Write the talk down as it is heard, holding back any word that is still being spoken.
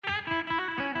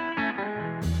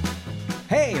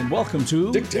Hey, and welcome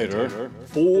to Dictator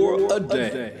for a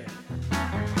Day.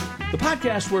 The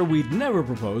podcast where we'd never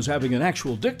propose having an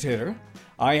actual dictator.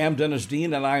 I am Dennis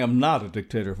Dean, and I am not a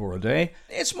dictator for a day.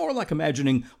 It's more like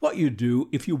imagining what you'd do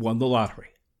if you won the lottery.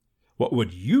 What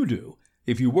would you do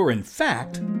if you were, in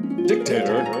fact,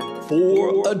 Dictator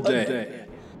for a Day?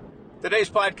 Today's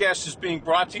podcast is being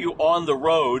brought to you on the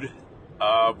road.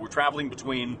 We're traveling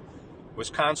between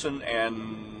Wisconsin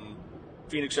and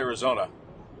Phoenix, Arizona.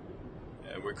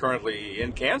 And we're currently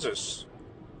in Kansas,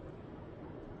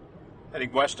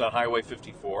 heading west on Highway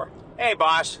 54. Hey,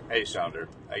 boss. Hey, Sounder.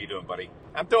 How you doing, buddy?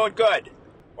 I'm doing good.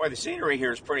 Boy, the scenery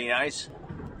here is pretty nice.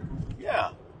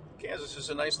 Yeah, Kansas is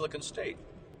a nice-looking state.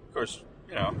 Of course,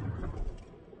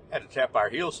 had to tap our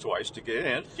heels twice to get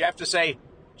in. You have to say,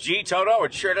 gee, Toto,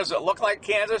 it sure doesn't look like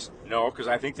Kansas? No, because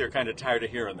I think they're kind of tired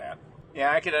of hearing that.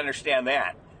 Yeah, I can understand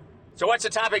that. So what's the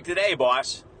topic today,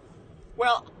 boss?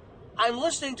 Well, I'm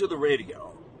listening to the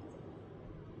radio,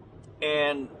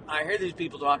 and I hear these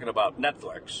people talking about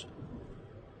Netflix,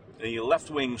 the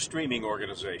left-wing streaming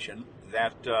organization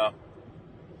that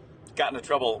got into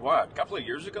trouble, a couple of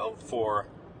years ago for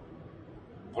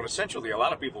what essentially a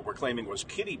lot of people were claiming was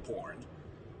kiddie porn.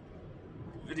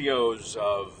 Videos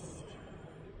of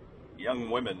young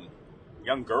women,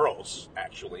 young girls,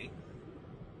 actually,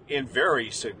 in very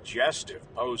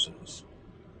suggestive poses.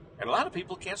 And a lot of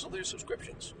people canceled their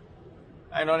subscriptions.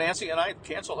 I know Nancy and I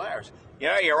canceled ours.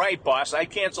 Yeah, you're right, boss. I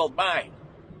canceled mine.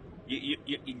 You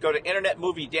go to Internet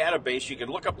Movie Database, you can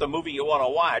look up the movie you want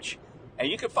to watch, and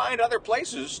you can find other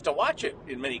places to watch it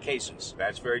in many cases.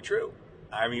 That's very true.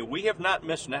 I mean, we have not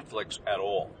missed Netflix at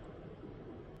all.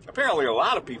 Apparently, a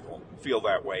lot of people feel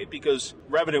that way because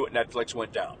revenue at Netflix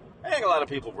went down. I think a lot of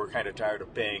people were kind of tired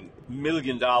of paying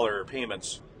million-dollar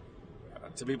payments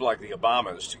to people like the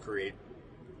Obamas to create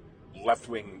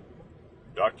left-wing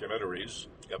documentaries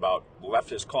about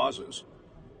leftist causes.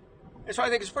 And so I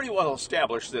think it's pretty well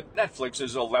established that Netflix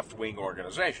is a left-wing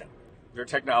organization. They're a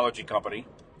technology company.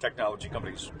 Technology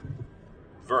companies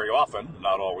very often,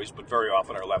 not always, but very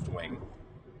often are left-wing.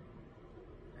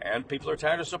 And people are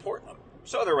tired of supporting them.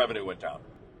 So their revenue went down.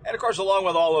 And of course, along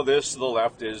with all of this, the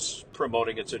left is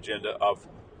promoting its agenda of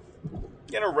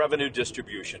revenue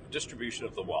distribution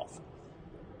of the wealth.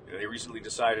 They recently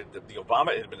decided that the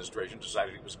Obama administration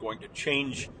decided it was going to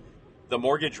change the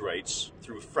mortgage rates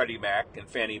through Freddie Mac and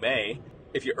Fannie Mae.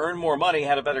 If you earn more money,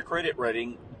 had a better credit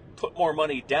rating, put more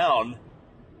money down,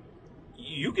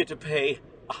 you get to pay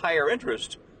a higher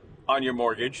interest on your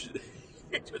mortgage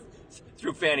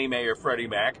through Fannie Mae or Freddie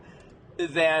Mac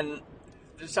than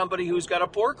somebody who's got a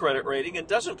poor credit rating and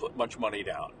doesn't put much money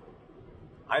down.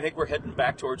 I think we're heading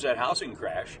back towards that housing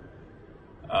crash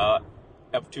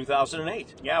of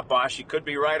 2008. Yeah, boss, you could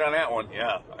be right on that one.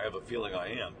 Yeah, I have a feeling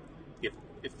I am,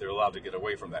 if they're allowed to get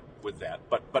away from that with that.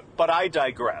 But I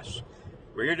digress.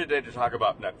 We're here today to talk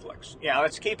about Netflix. Yeah,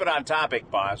 let's keep it on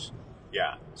topic, boss.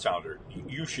 Yeah, Sounder,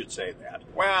 you should say that.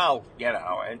 Well,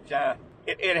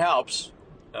 it helps.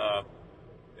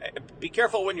 Be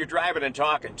careful when you're driving and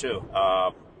talking, too.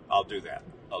 I'll do that.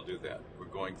 We're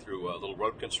going through a little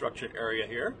road construction area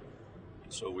here,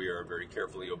 so we are very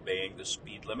carefully obeying the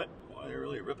speed limit. Well, they're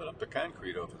really ripping up the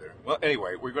concrete over there. Well,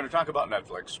 anyway, we're going to talk about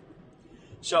Netflix.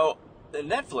 So,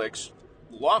 Netflix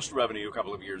lost revenue a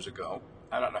couple of years ago.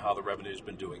 I don't know how the revenue's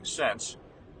been doing since,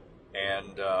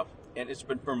 and it's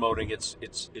been promoting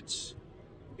its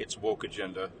woke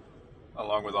agenda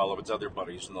along with all of its other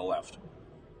buddies on the left.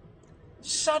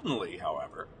 Suddenly,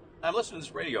 however, I'm listening to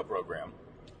this radio program,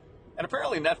 and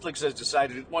apparently Netflix has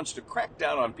decided it wants to crack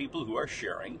down on people who are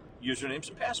sharing usernames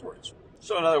and passwords.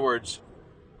 So in other words,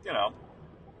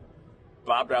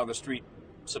 Bob down the street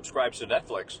subscribes to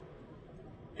Netflix.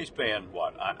 He's paying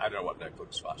what? I don't know what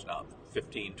Netflix costs now.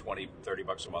 15, 20, 30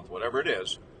 bucks a month, whatever it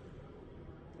is.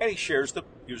 And he shares the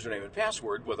username and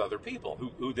password with other people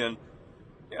who then,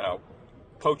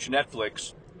 poach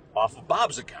Netflix off of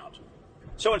Bob's account.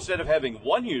 So instead of having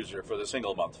one user for the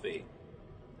single month fee,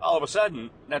 all of a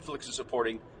sudden, Netflix is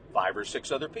supporting 5 or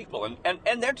 6 other people.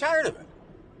 And they're tired of it.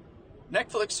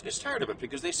 Netflix is tired of it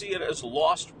because they see it as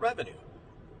lost revenue.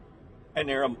 And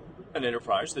they're an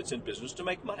enterprise that's in business to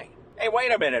make money. Hey,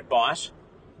 wait a minute, boss.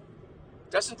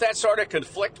 Doesn't that sort of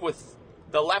conflict with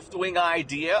the left-wing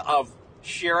idea of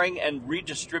sharing and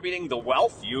redistributing the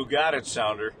wealth? You got it,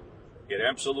 Sounder. It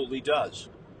absolutely does.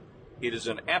 It is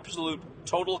an absolute,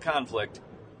 total conflict.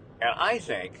 And I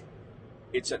think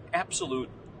it's the absolute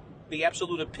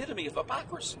epitome of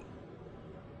hypocrisy.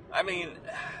 I mean,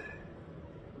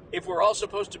 if we're all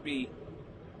supposed to be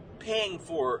paying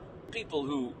for people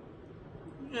who,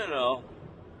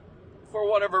 for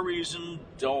whatever reason,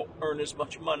 don't earn as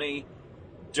much money,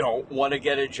 don't want to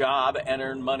get a job and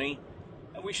earn money,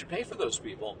 and we should pay for those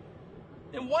people,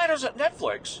 then why doesn't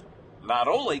Netflix not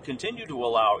only continue to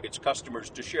allow its customers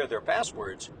to share their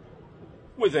passwords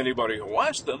with anybody who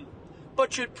wants them,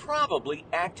 but should probably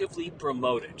actively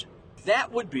promote it?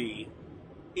 That would be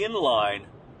in line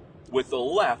with the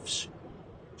left's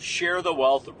share the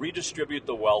wealth, redistribute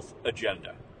the wealth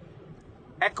agenda.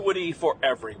 Equity for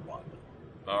everyone,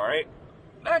 all right?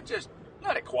 Not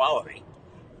equality,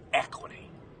 equity.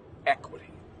 Equity.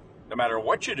 No matter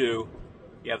what you do,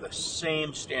 you have the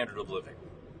same standard of living.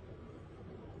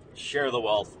 Share the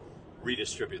wealth,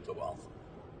 redistribute the wealth.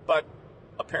 But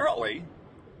apparently,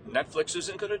 Netflix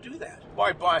isn't going to do that.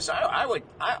 Boy, boss,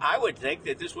 I would think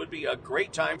that this would be a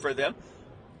great time for them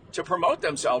to promote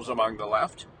themselves among the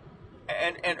left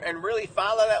and really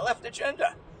follow that left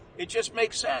agenda. It just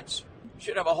makes sense. You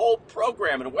should have a whole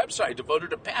program and a website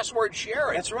devoted to password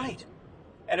sharing. That's right.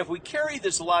 And if we carry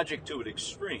this logic to an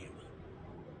extreme,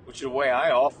 which is the way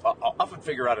I often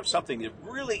figure out if something that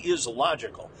really is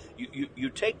logical, you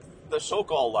take the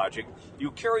so-called logic,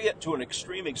 you carry it to an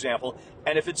extreme example,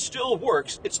 and if it still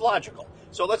works, it's logical.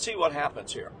 So let's see what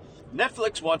happens here.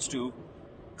 Netflix wants to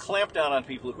clamp down on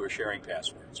people who are sharing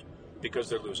passwords because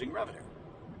they're losing revenue.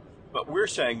 But we're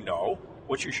saying no.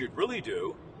 What you should really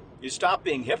do is stop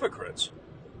being hypocrites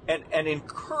and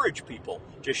encourage people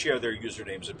to share their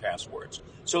usernames and passwords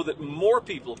so that more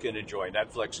people can enjoy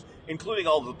Netflix, including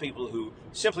all the people who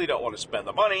simply don't want to spend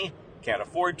the money, can't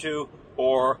afford to,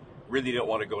 or really don't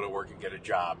want to go to work and get a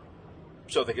job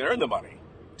so they can earn the money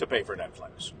to pay for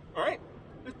Netflix. All right?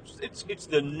 It's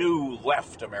the new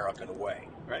left American way,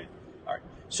 right? All right.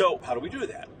 So how do we do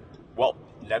that? Well,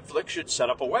 Netflix should set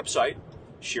up a website,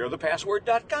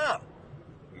 sharethepassword.com.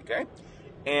 Okay?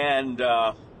 And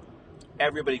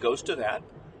everybody goes to that,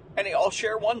 and they all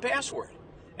share one password.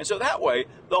 And so that way,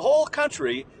 the whole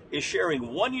country is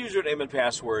sharing one username and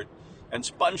password and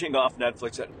sponging off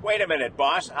Netflix. And, wait a minute,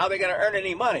 boss, how are they going to earn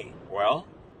any money? Well,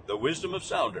 the wisdom of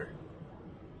Sounder.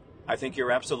 I think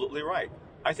you're absolutely right.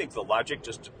 I think the logic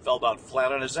just fell down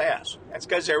flat on his ass. That's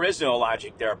because there is no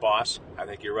logic there, boss. I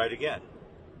think you're right again.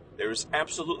 There is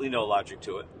absolutely no logic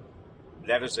to it.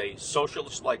 That is a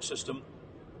socialist-like system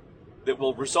that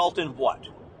will result in what?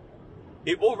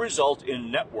 It will result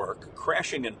in network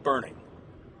crashing and burning,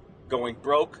 going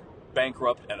broke,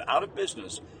 bankrupt, and out of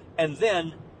business, and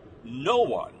then no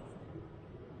one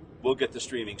will get the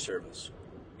streaming service,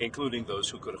 including those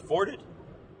who could afford it,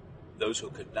 those who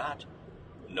could not,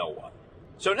 no one.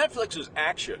 So Netflix's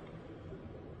action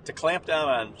to clamp down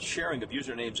on sharing of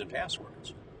usernames and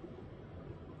passwords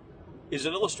is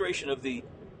an illustration of the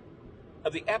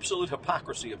absolute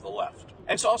hypocrisy of the left.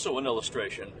 And it's also an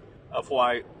illustration of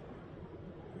why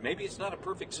maybe it's not a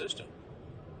perfect system.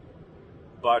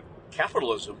 But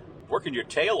capitalism, working your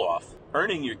tail off,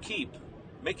 earning your keep,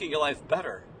 making your life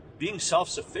better, being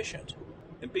self-sufficient,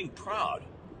 and being proud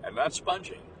and not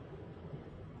sponging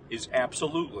is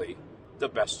absolutely the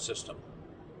best system.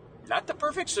 Not the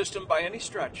perfect system by any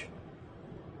stretch,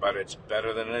 but it's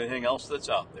better than anything else that's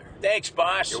out there. Thanks,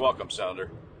 boss. You're welcome,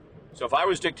 Sounder. So if I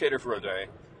was dictator for a day,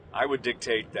 I would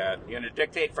dictate that. You're going to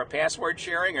dictate for password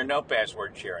sharing or no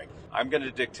password sharing? I'm going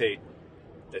to dictate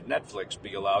that Netflix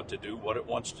be allowed to do what it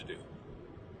wants to do.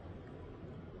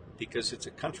 Because it's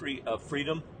a country of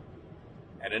freedom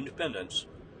and independence,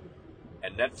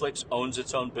 and Netflix owns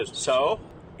its own business. So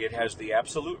it has the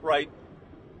absolute right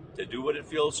to do what it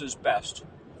feels is best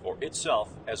for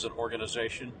itself as an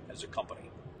organization, as a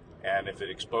company. And if it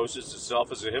exposes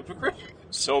itself as a hypocrite,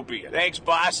 so be it. Thanks,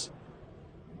 boss.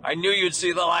 I knew you'd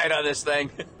see the light on this thing.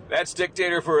 That's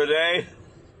Dictator for a day.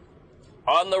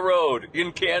 On the road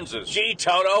in Kansas. Gee,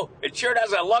 Toto, it sure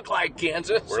doesn't look like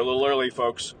Kansas. We're a little early,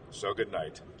 folks, so good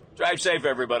night. Drive safe,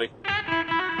 everybody.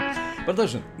 But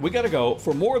listen, we got to go.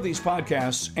 For more of these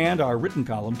podcasts and our written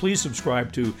column, please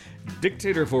subscribe to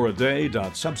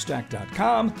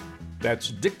dictatorforaday.substack.com.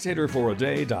 That's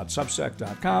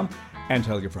dictatorforaday.substack.com, and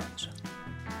tell your friends.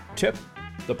 Tip,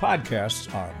 the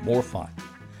podcasts are more fun.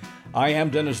 I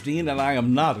am Dennis Dean, and I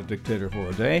am not a dictator for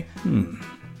a day.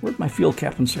 Where'd my field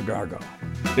captain cigar go?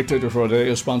 Dictator for a Day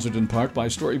is sponsored in part by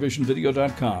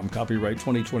StoryVisionVideo.com. Copyright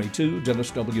 2022,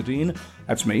 Dennis W. Dean.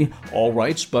 That's me. All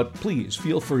rights, but please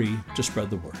feel free to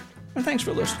spread the word. And thanks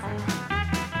for listening.